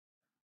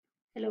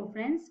Hello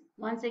friends,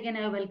 once again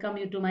I welcome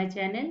you to my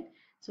channel.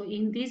 So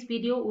in this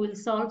video we will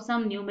solve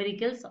some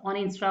numericals on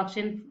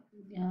instruction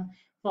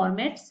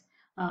formats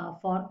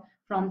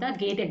from the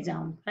GATE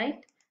exam, right?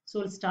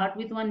 So we'll start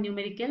with one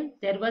numerical.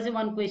 There was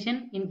one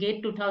question in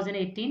GATE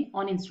 2018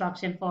 on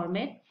instruction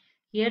format.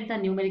 Here the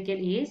numerical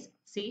is,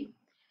 see,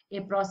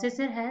 a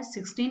processor has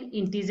 16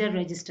 integer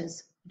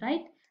registers,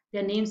 right?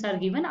 Their names are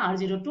given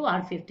R0 to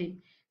R15,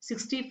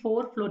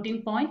 64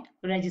 floating point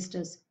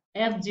registers,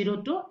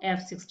 F0 to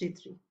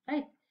F63,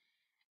 right?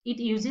 It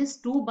uses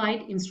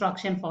 2-byte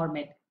instruction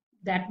format.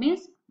 That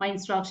means my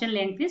instruction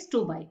length is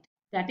 2 byte,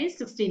 that is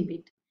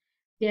 16-bit.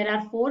 There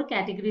are 4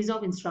 categories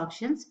of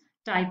instructions: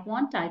 type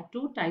 1, type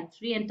 2, type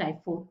 3 and type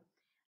 4.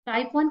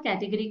 Type 1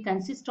 category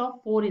consists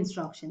of 4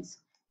 instructions,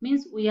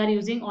 means we are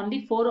using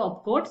only 4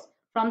 opcodes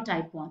from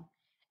type 1.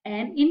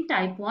 And in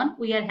type 1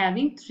 we are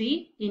having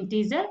 3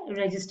 integer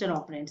register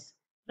operands,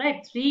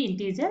 right? 3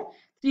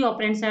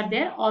 operands are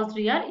there, all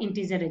 3 are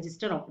integer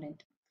register operand.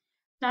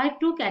 Type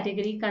 2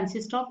 category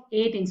consists of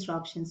 8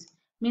 instructions,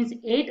 means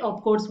 8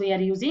 opcodes we are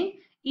using,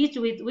 each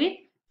with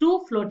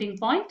 2 floating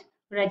point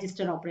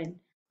register operand.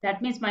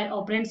 That means my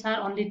operands are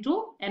only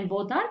 2 and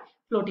both are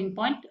floating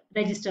point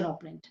register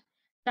operand.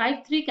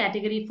 Type 3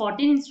 category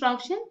 14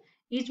 instruction,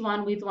 each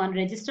one with 1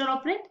 register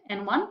operand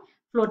and 1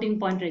 floating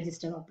point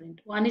register operand.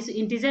 One is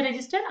integer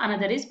register,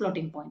 another is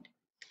floating point.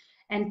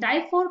 And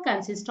type 4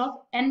 consists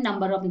of n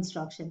number of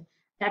instruction.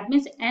 That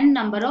means n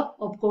number of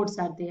opcodes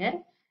are there,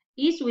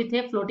 each with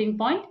a floating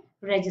point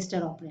register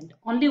operand.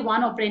 Only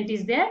one operand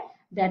is there,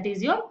 that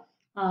is your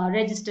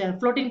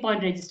floating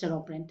point register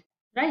operand,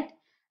 right?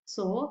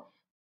 So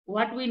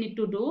what we need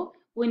to do,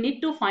 we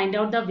need to find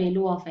out the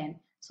value of n.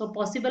 So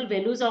possible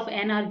values of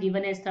n are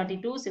given as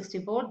 32,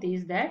 64,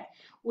 these, that.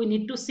 We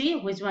need to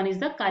see which one is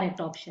the correct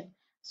option.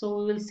 So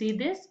we will see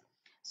this.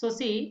 So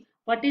see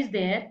what is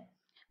there.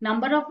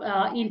 Number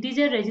of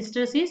integer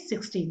registers is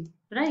 16,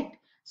 right?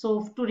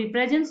 So to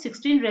represent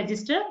 16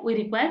 register, we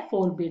require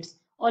 4 bits.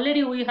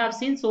 Already we have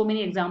seen so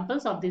many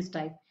examples of this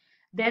type.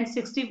 Then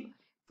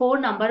 64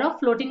 number of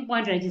floating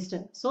point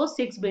register. So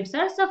 6 bits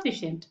are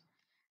sufficient.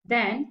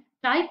 Then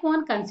type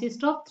 1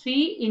 consists of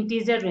 3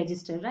 integer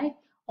register, right?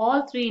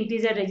 All 3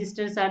 integer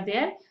registers are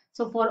there.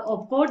 So for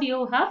opcode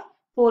you have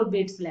 4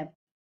 bits left,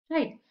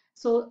 right?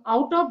 So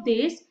out of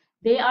this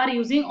they are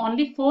using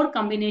only 4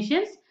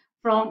 combinations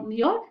from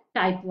your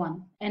type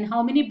 1. And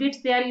how many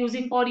bits they are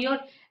using for your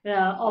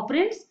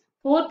operands?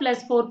 4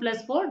 plus 4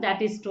 plus 4,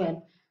 that is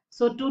 12.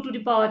 So 2 to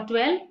the power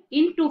 12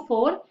 into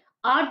 4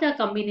 are the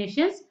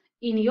combinations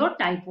in your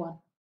type 1.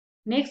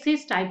 Next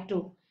is type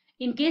 2.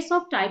 In case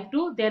of type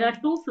 2, there are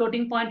 2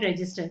 floating point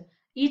registers,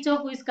 each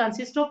of which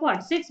consists of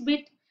what? 6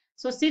 bit.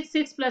 So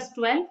 6 plus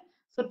 12.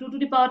 So 2 to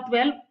the power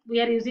 12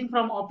 we are using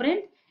from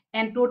operand,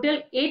 and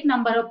total 8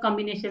 number of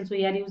combinations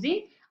we are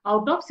using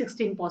out of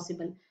 16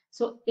 possible.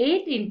 So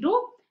 8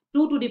 into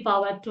 2 to the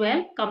power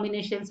 12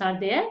 combinations are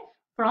there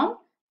from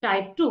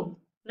type 2,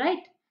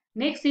 right?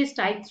 Next is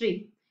type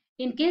 3.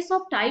 In case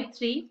of type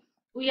 3,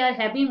 we are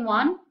having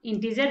one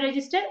integer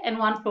register and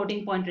one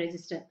floating point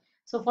register.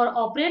 So for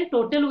operand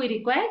total we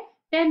require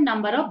 10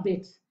 number of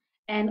bits,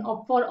 and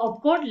for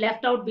opcode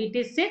left out bit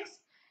is 6,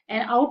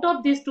 and out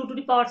of this 2 to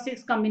the power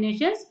 6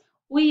 combinations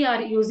we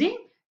are using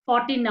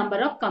 14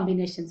 number of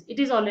combinations. It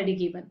is already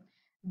given.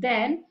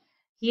 Then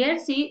here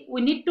see,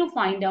 we need to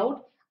find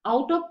out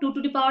of 2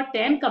 to the power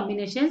 10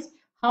 combinations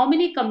how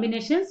many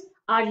combinations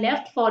are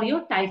left for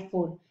your type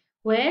 4,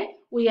 where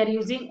we are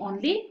using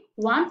only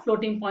one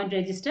floating point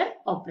register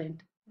operand,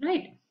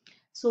 right?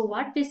 So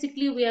what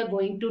basically we are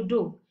going to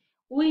do,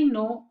 we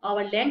know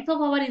our length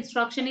of our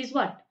instruction is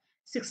what?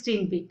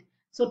 16 bit.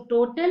 So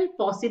total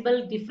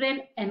possible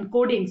different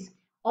encodings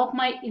of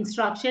my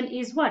instruction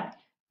is what?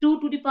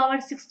 2 to the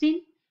power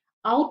 16.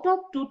 Out of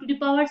 2 to the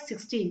power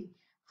 16,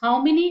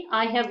 how many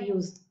I have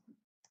used?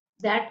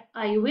 That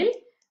I will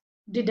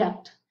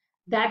deduct.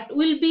 That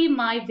will be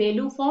my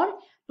value for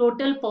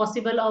total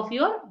possible of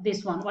your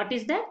this one. What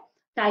is that?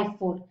 Type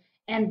 4.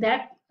 And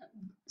that,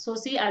 so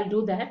see, I'll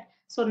do that.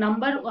 So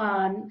number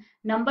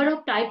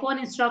of type 1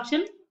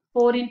 instruction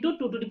 4 into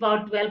 2 to the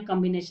power 12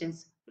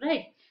 combinations,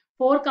 right?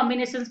 4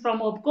 combinations from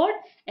opcode,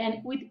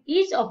 and with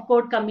each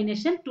opcode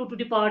combination 2 to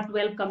the power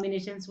 12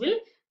 combinations will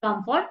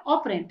come for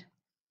operand.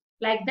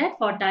 Like that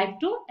for type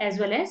 2 as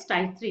well as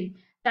type 3.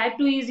 Type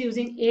 2 is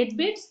using 8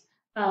 bits,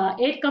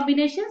 8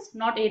 combinations,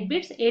 not 8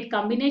 bits, 8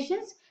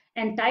 combinations,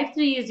 and type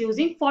 3 is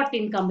using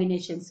 14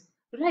 combinations,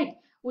 right?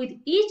 With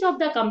each of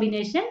the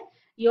combination,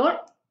 your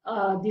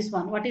this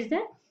one, what is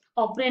that?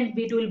 Operand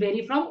bit will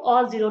vary from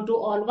all 0 to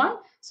all 1,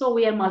 so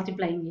we are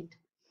multiplying it.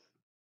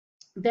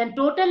 Then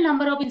total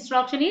number of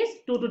instruction is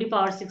 2 to the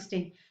power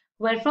 16.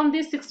 Where from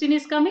this 16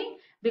 is coming?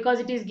 Because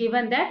it is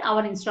given that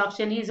our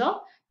instruction is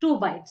of 2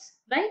 bytes,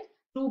 right?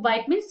 2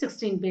 byte means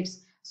 16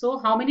 bits. So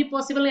how many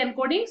possible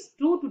encodings?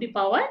 2 to the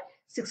power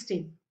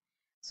 16.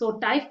 So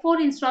type 4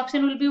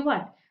 instruction will be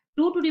what?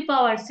 2 to the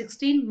power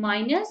 16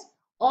 minus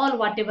all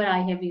whatever I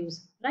have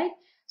used, right?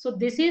 So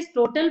this is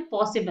total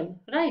possible,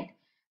 right?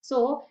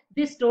 So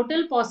this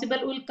total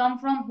possible will come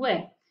from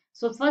where?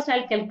 So first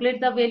I'll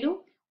calculate the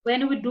value.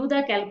 When we do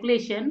the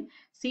calculation,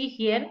 see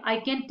here I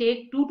can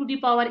take 2 to the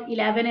power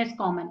 11 as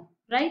common,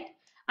 right?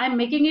 I'm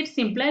making it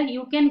simpler.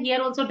 You can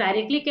here also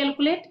directly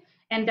calculate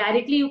and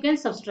directly you can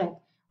subtract.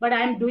 But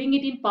I'm doing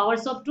it in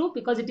powers of 2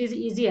 because it is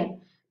easier.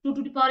 2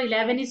 to the power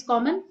 11 is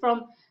common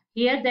from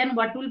here. Then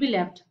what will be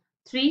left?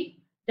 3.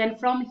 Then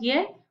from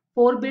here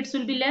 4 bits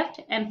will be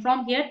left, and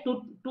from here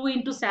 2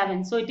 into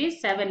 7. So it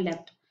is 7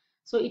 left.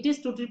 So it is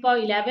 2 to the power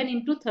 11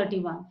 into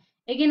 31.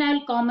 Again, I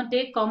will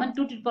take common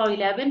 2 to the power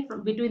 11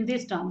 from between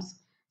these terms.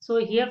 So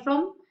here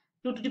from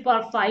 2 to the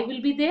power 5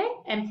 will be there,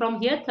 and from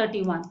here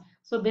 31.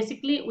 So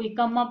basically we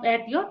come up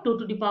at your 2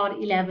 to the power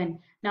 11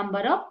 number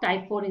of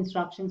type 4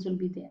 instructions will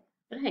be there,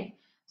 right?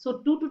 So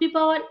 2 to the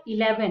power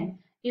 11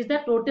 is the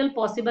total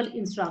possible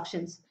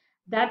instructions.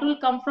 That will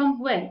come from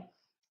where?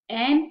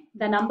 And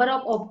the number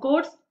of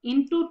opcodes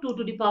into 2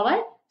 to the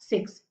power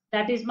 6.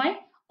 That is my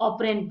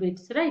operand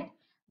bits, right?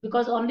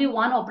 Because only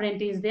one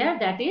operand is there,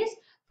 that is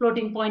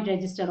floating point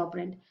register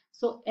operand.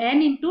 So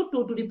n into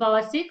 2 to the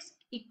power 6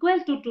 equal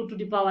to 2 to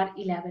the power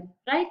 11,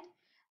 right?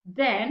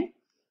 Then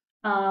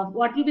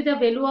what will be the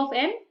value of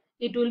n?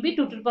 It will be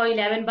 2 to the power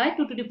 11 by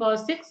 2 to the power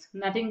 6,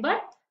 nothing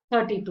but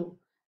 32.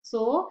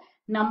 So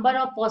number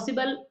of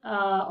possible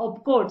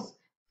opcodes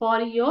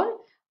for your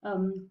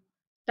um,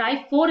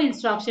 type 4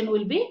 instruction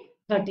will be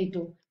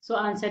 32. So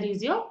answer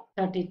is your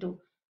 32.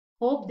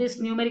 Hope this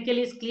numerical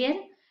is clear.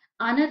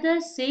 Another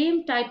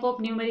same type of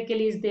numerical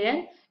is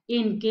there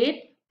in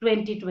GATE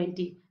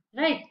 2020,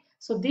 right?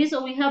 So this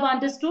we have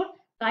understood.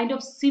 Kind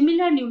of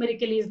similar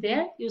numerical is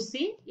there, you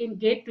see, in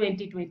GATE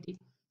 2020.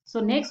 So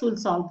next we'll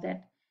solve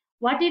that.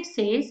 What it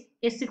says,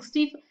 a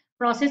 60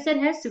 processor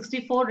has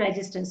 64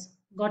 registers.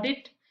 Got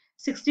it?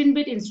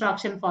 16-bit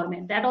instruction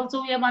format. That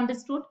also we have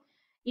understood.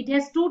 It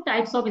has two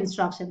types of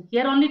instruction.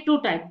 Here only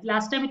two types.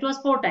 Last time it was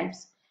four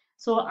types.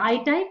 So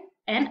I type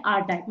and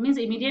R type means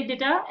immediate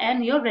data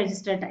and your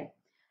register type.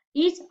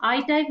 Each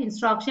I type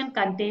instruction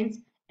contains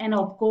an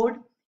opcode,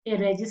 a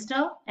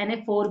register and a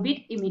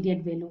 4-bit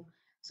immediate value.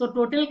 So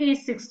total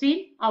is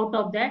 16. Out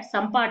of that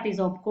some part is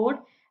opcode.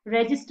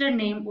 Register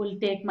name will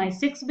take my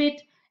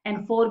 6-bit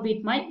and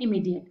 4-bit my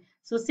immediate.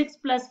 So 6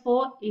 plus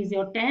 4 is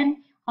your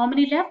 10. How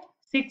many left?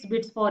 6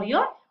 bits for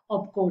your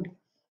opcode.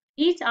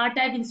 Each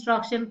R-type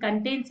instruction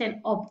contains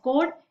an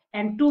opcode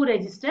and 2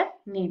 register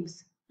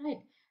names. Right?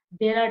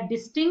 There are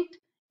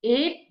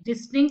 8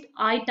 distinct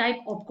I-type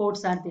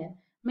opcodes are there.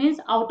 Means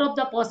out of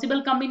the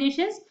possible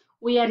combinations,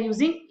 we are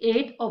using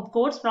 8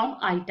 opcodes from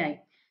I-type.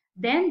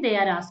 Then they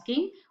are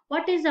asking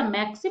what is the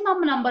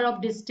maximum number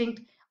of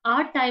distinct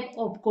R-type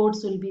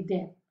opcodes will be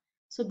there.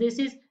 So this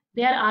is,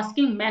 they are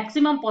asking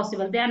maximum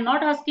possible. They are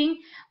not asking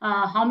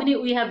how many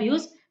we have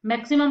used,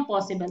 maximum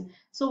possible.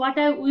 So what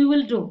we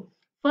will do?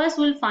 First,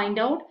 we'll find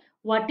out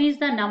what is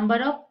the number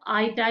of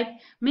I-type,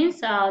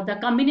 means the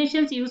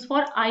combinations used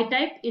for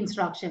I-type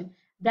instruction.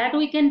 That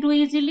we can do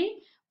easily.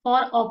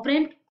 For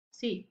operand,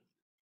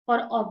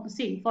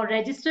 for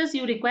registers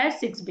you require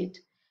 6-bit,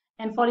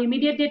 and for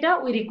immediate data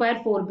we require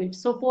 4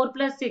 bits. So 4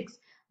 plus 6,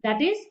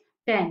 that is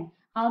 10.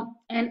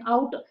 And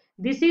out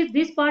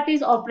this part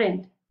is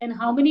operand, and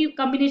how many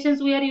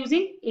combinations we are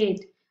using?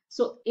 8.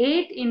 So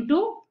 8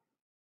 into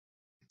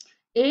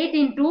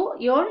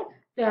your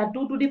 2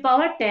 to the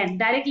power 10.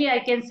 Directly I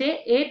can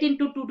say 8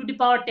 into 2 to the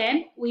power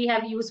 10 we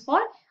have used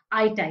for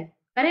I type,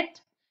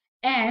 correct?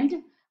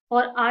 And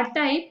for R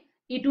type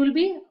it will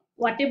be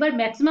whatever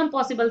maximum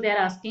possible they are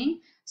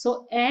asking.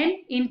 So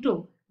n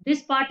into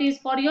this part is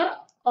for your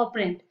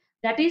operand,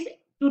 that is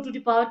 2 to the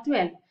power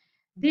 12.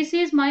 This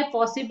is my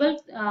possible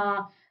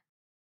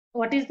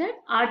what is that?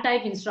 R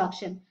type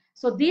instruction.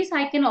 So this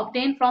I can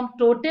obtain from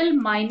total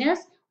minus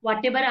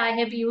whatever I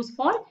have used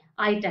for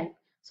I type.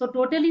 So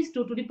total is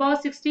 2 to the power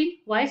 16.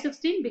 Why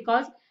 16?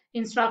 Because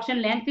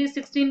instruction length is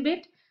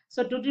 16-bit.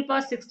 So 2 to the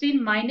power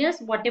 16 minus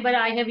whatever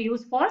I have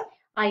used for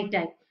I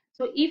type.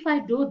 So if I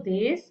do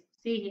this,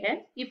 see here,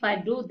 if I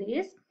do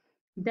this,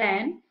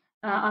 then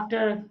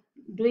after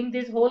doing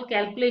this whole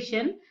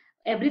calculation,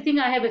 everything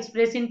I have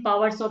expressed in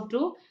powers of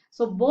 2.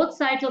 So both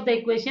sides of the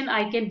equation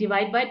I can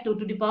divide by 2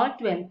 to the power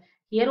 12.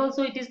 Here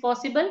also it is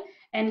possible,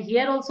 and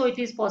here also it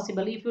is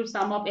possible. If you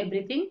sum up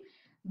everything,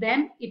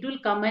 then it will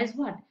come as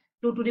what?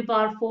 2 to the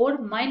power 4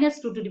 minus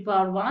 2 to the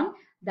power 1,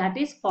 that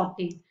is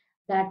 14.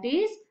 That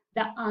is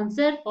the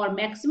answer for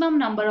maximum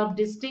number of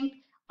distinct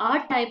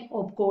R type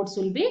opcodes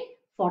will be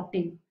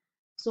 14.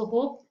 So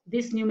hope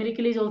this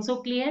numerical is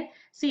also clear.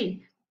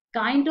 See,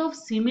 kind of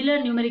similar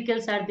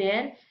numericals are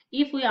there.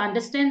 If we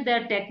understand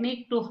their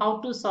technique to how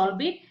to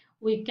solve it,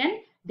 we can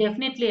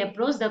definitely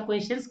approach the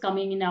questions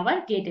coming in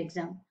our GATE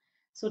exam.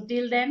 So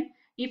till then,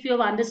 if you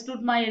have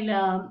understood my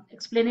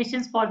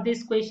explanations for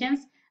these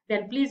questions,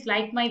 then please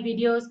like my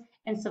videos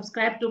and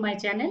subscribe to my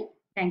channel.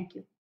 Thank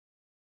you.